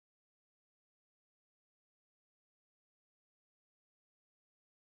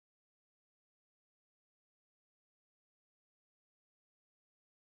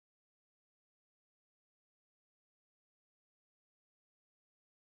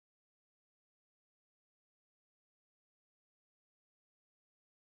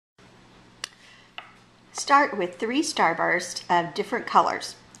start with 3 Starbursts of different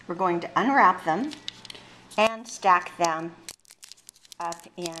colors. We're going to unwrap them and stack them up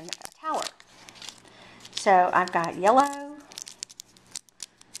in a tower. So I've got yellow,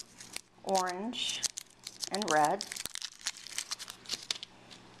 orange, and red.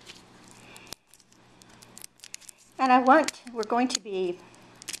 And we're going to be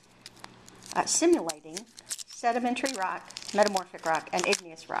simulating sedimentary rock, metamorphic rock, and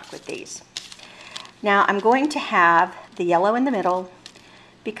igneous rock with these. Now I'm going to have the yellow in the middle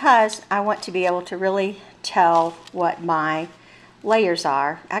because I want to be able to really tell what my layers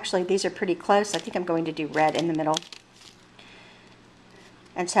are. Actually, these are pretty close. I think I'm going to do red in the middle.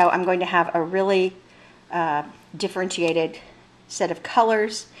 And so I'm going to have a really differentiated set of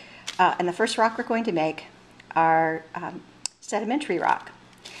colors. And the first rock we're going to make are sedimentary rock.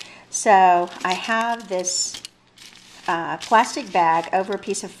 So I have this plastic bag over a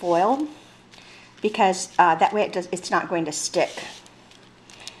piece of foil because that way it's not going to stick.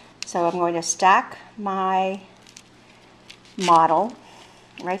 So I'm going to stack my model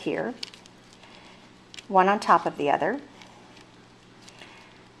right here, one on top of the other.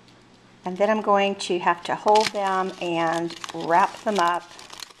 And then I'm going to have to hold them and wrap them up.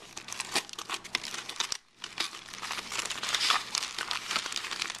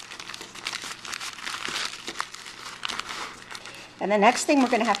 And the next thing we're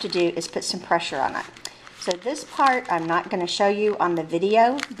going to have to do is put some pressure on it. So this part I'm not going to show you on the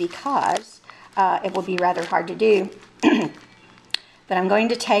video because it will be rather hard to do. But I'm going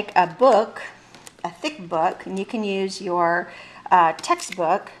to take a book, a thick book, and you can use your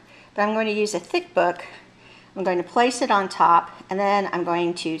textbook, but I'm going to use a thick book. I'm going to place it on top, and then I'm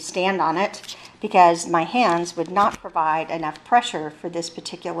going to stand on it because my hands would not provide enough pressure for this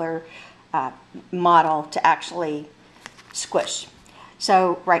particular model to actually squish.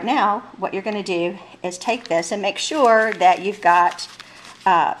 So right now what you're going to do is take this and make sure that you've got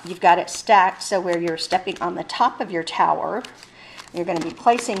it stacked so where you're stepping on the top of your tower. You're going to be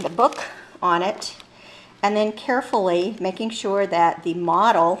placing the book on it and then carefully making sure that the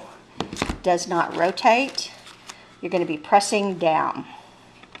model does not rotate. You're going to be pressing down.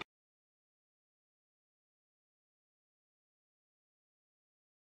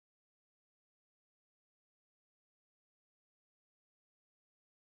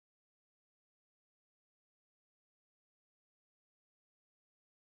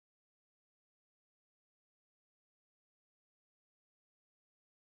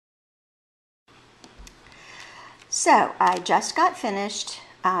 So I just got finished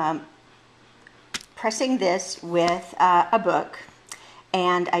pressing this with a book,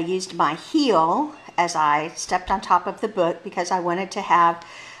 and I used my heel as I stepped on top of the book because I wanted to have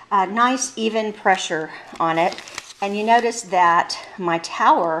a nice even pressure on it. And you notice that my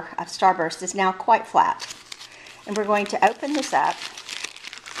tower of Starburst is now quite flat. And we're going to open this up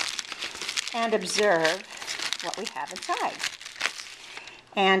and observe what we have inside.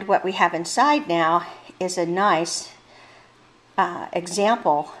 And what we have inside now is a nice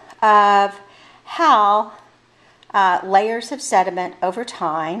example of how layers of sediment over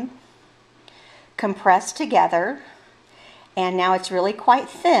time compress together, and now it's really quite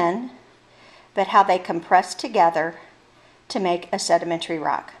thin, but how they compress together to make a sedimentary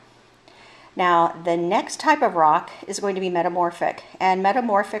rock. Now the next type of rock is going to be metamorphic, and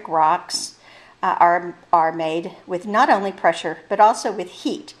metamorphic rocks are made with not only pressure but also with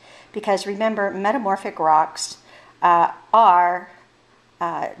heat, because remember, metamorphic rocks are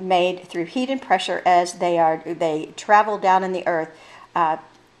made through heat and pressure as they travel down in the earth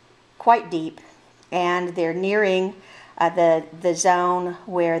quite deep, and they're nearing the zone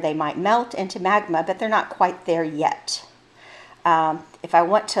where they might melt into magma, but they're not quite there yet. If I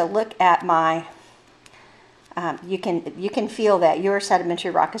want to look at my you can feel that your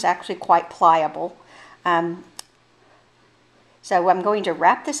sedimentary rock is actually quite pliable. So I'm going to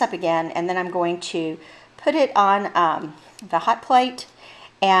wrap this up again, and then I'm going to put it on the hot plate,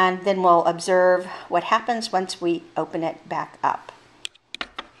 and then we'll observe what happens once we open it back up.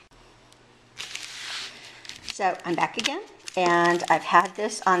 So I'm back again, and I've had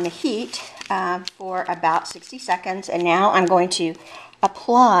this on the heat for about 60 seconds, and now I'm going to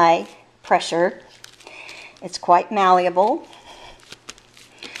apply pressure. It's quite malleable.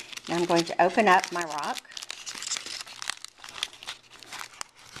 Now I'm going to open up my rock.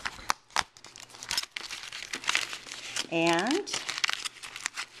 And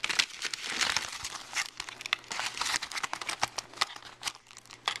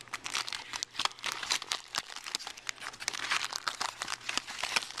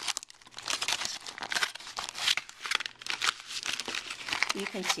you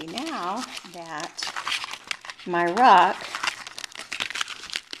can see now that my rock,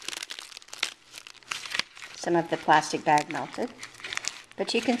 some of the plastic bag melted,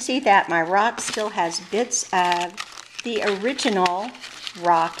 but you can see that my rock still has bits of the original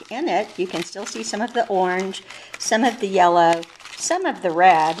rock in it. You can still see some of the orange, some of the yellow, some of the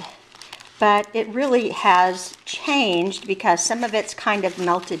red, but it really has changed because some of it's kind of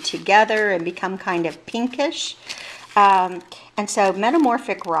melted together and become kind of pinkish. And so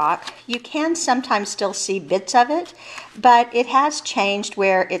metamorphic rock, you can sometimes still see bits of it, but it has changed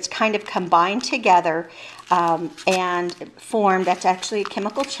where it's kind of combined together and formed. That's actually a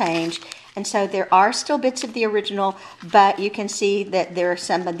chemical change. And so there are still bits of the original, but you can see that there are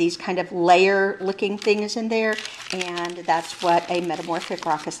some of these kind of layer looking things in there, and that's what a metamorphic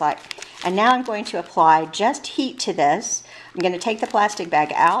rock is like. And now I'm going to apply just heat to this. I'm going to take the plastic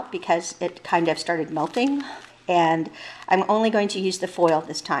bag out because it kind of started melting, and I'm only going to use the foil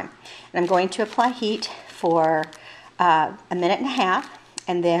this time. And I'm going to apply heat for a minute and a half,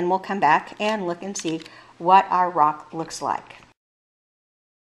 and then we'll come back and look and see what our rock looks like.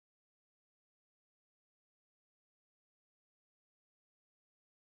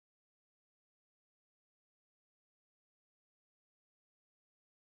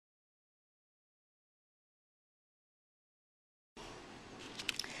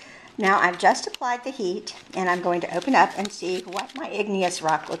 Now I've just applied the heat, and I'm going to open up and see what my igneous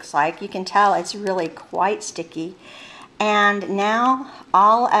rock looks like. You can tell it's really quite sticky. And now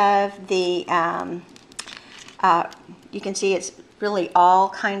all of the, you can see it's really all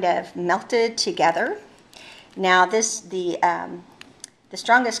kind of melted together. Now the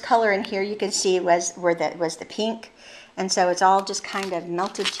strongest color in here you can see was the pink, and so it's all just kind of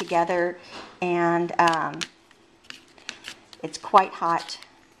melted together, and it's quite hot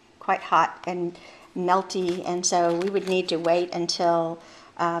and melty, and so we would need to wait until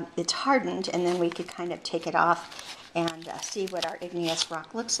it's hardened, and then we could kind of take it off and see what our igneous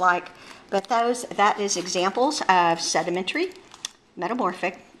rock looks like. But that is examples of sedimentary,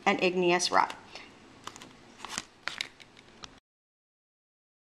 metamorphic, and igneous rock.